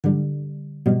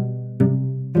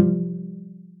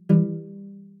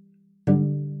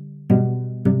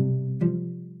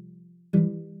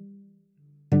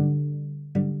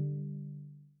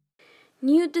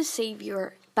Newt the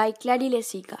Savior by Clary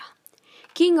Lesica.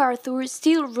 King Arthur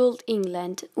still ruled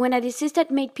England when a disease that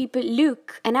made people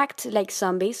look and act like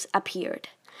zombies appeared.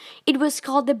 It was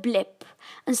called the Blip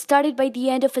and started by the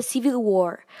end of a civil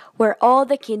war where all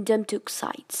the kingdom took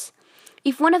sides.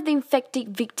 If one of the infected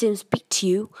victims bit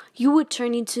you, you would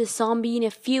turn into a zombie in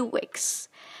a few weeks.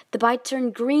 The bite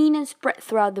turned green and spread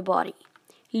throughout the body.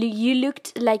 You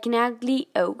looked like an ugly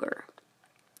ogre.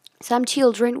 Some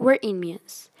children were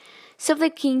immunes, so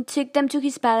the king took them to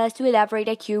his palace to elaborate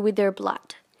a cure with their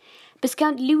blood.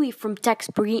 Viscount Louis from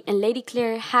Tewkesbury and Lady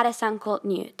Clare had a son called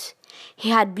Newt. He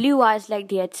had blue eyes like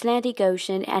the Atlantic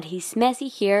Ocean, and his messy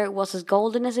hair was as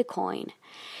golden as a coin.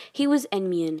 He was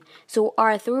immune, so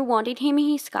Arthur wanted him in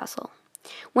his castle.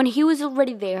 When he was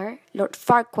already there, Lord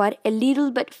Farquaad, a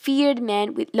little but feared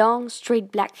man with long,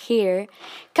 straight black hair,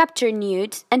 captured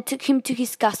Newt and took him to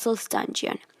his castle's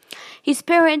dungeon. His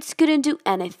parents couldn't do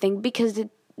anything because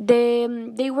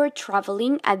they were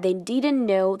traveling and they didn't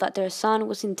know that their son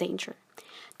was in danger.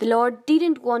 The Lord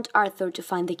didn't want Arthur to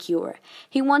find the cure.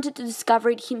 He wanted to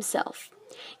discover it himself.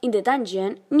 In the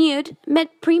dungeon, Newt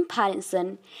met Prim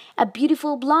Pattinson, a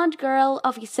beautiful blonde girl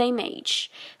of his same age,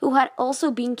 who had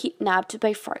also been kidnapped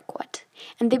by Farquaad,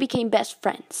 and they became best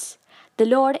friends. The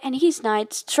Lord and his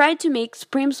knights tried to mix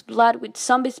Prim's blood with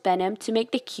zombies' venom to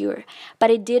make the cure, but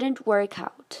it didn't work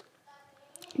out.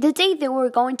 The day they were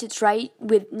going to try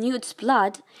with Newt's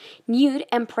blood, Newt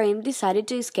and Prim decided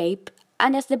to escape,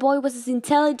 and as the boy was as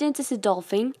intelligent as a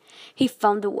dolphin, he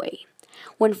found the way.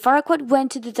 When Farquaad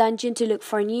went to the dungeon to look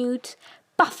for Newt,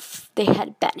 puff, they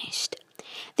had vanished.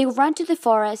 They ran to the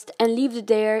forest and lived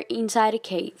there inside a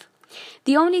cave.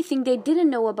 The only thing they didn't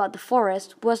know about the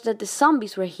forest was that the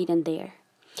zombies were hidden there.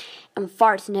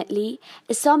 Unfortunately,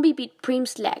 a zombie bit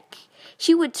Prim's leg.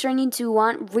 She would turn into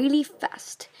one really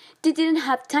fast. They didn't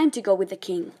have time to go with the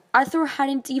king. Arthur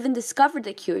hadn't even discovered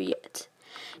the cure yet.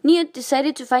 Newt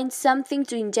decided to find something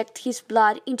to inject his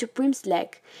blood into Prim's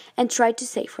leg and tried to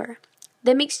save her.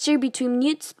 The mixture between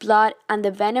Newt's blood and the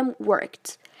venom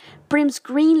worked. Prim's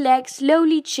green leg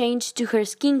slowly changed to her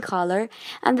skin color,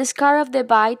 and the scar of the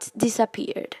bite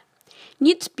disappeared.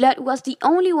 Newt's blood was the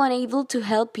only one able to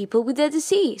help people with the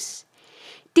disease.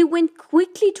 They went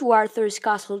quickly to Arthur's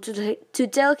castle to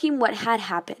tell him what had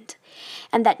happened,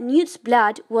 and that Newt's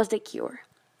blood was the cure.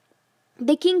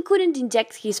 The king couldn't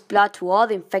inject his blood to all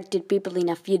the infected people in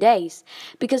a few days,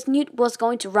 because Newt was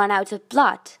going to run out of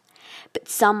blood. But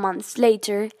some months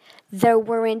later, there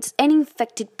weren't any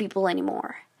infected people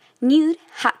anymore. Newt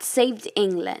had saved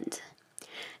England.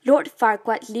 Lord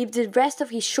Farquaad lived the rest of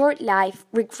his short life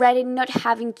regretting not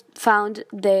having found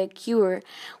the cure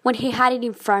when he had it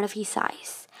in front of his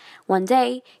eyes. One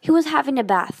day, he was having a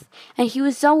bath, and he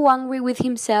was so angry with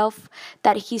himself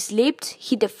that he slipped,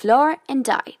 hit the floor, and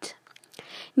died.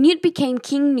 Newt became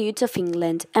King Newt of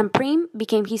England, and Prim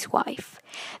became his wife.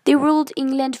 They ruled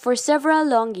England for several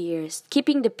long years,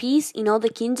 keeping the peace in all the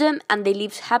kingdom, and they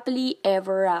lived happily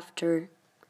ever after.